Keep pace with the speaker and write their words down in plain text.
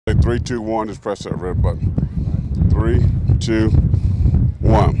3, 2, 1. Just press that red button. 3, 2,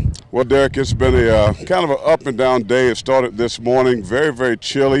 1. Well, Derek, it's been a kind of an up and down day. It started this morning, very, very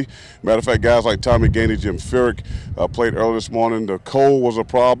chilly. Matter of fact, guys like Tommy Gainey, Jim Furyk played early this morning. The cold was a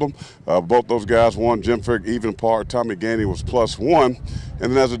problem. Both those guys won. Jim Furyk even par. Tommy Gainey was +1.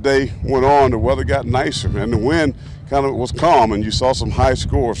 And then as the day went on, the weather got nicer and the wind kind of was calm, and you saw some low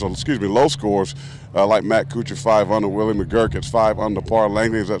scores, like Matt Kuchar 5 under, Willie McGurk at 5 under par,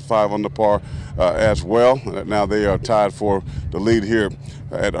 Langley's at 5 under par as well. Now they are tied for the lead here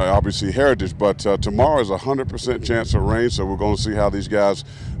at RBC Heritage, but tomorrow is a 100% chance of rain, so we're going to see how these guys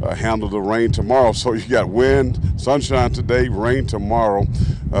handle the rain tomorrow. So you got wind, sunshine today, rain tomorrow.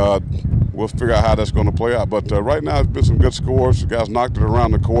 We'll figure out how that's going to play out. But right now, it's been some good scores. The guys knocked it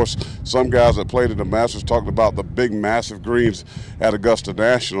around the course. Some guys that played at the Masters talked about the big, massive greens at Augusta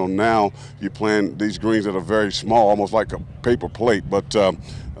National. Now you're playing these greens that are very small, almost like a paper plate. But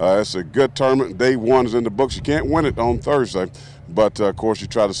it's a good tournament. Day one is in the books. You can't win it on Thursday. But, of course, you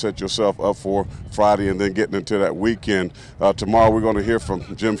try to set yourself up for Friday and then getting into that weekend. Tomorrow we're going to hear from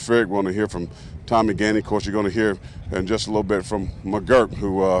Jim Furyk. We're going to hear from Tommy Gainey. Of course, you're going to hear in just a little bit from McGurk,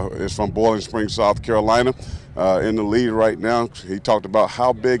 who is from Boiling Springs, South Carolina, in the lead right now. He talked about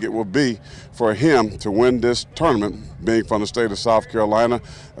how big it will be for him to win this tournament, being from the state of South Carolina.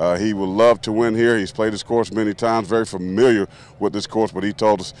 He would love to win here. He's played this course many times, very familiar with this course, but he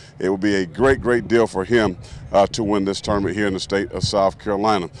told us it would be a great, great deal for him to win this tournament here in the state of South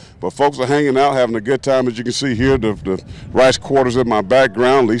Carolina. But folks are hanging out, having a good time. As you can see here, the Rice quarters in my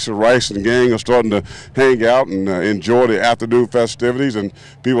background. Lisa Rice and gang are starting to hang out and enjoy the afternoon festivities, and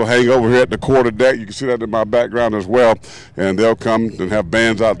people hang over here at the quarter deck. You can see that in my background as well, and they'll come and have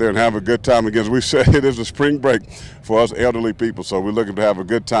bands out there and have a good time. Again, as we said, it is a spring break for us elderly people, so we're looking to have a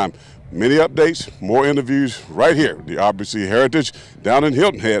good time. Many updates, more interviews right here, the RBC Heritage down in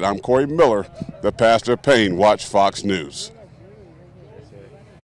Hilton Head. I'm Corey Miller, the Pastor Payne. Watch Fox News.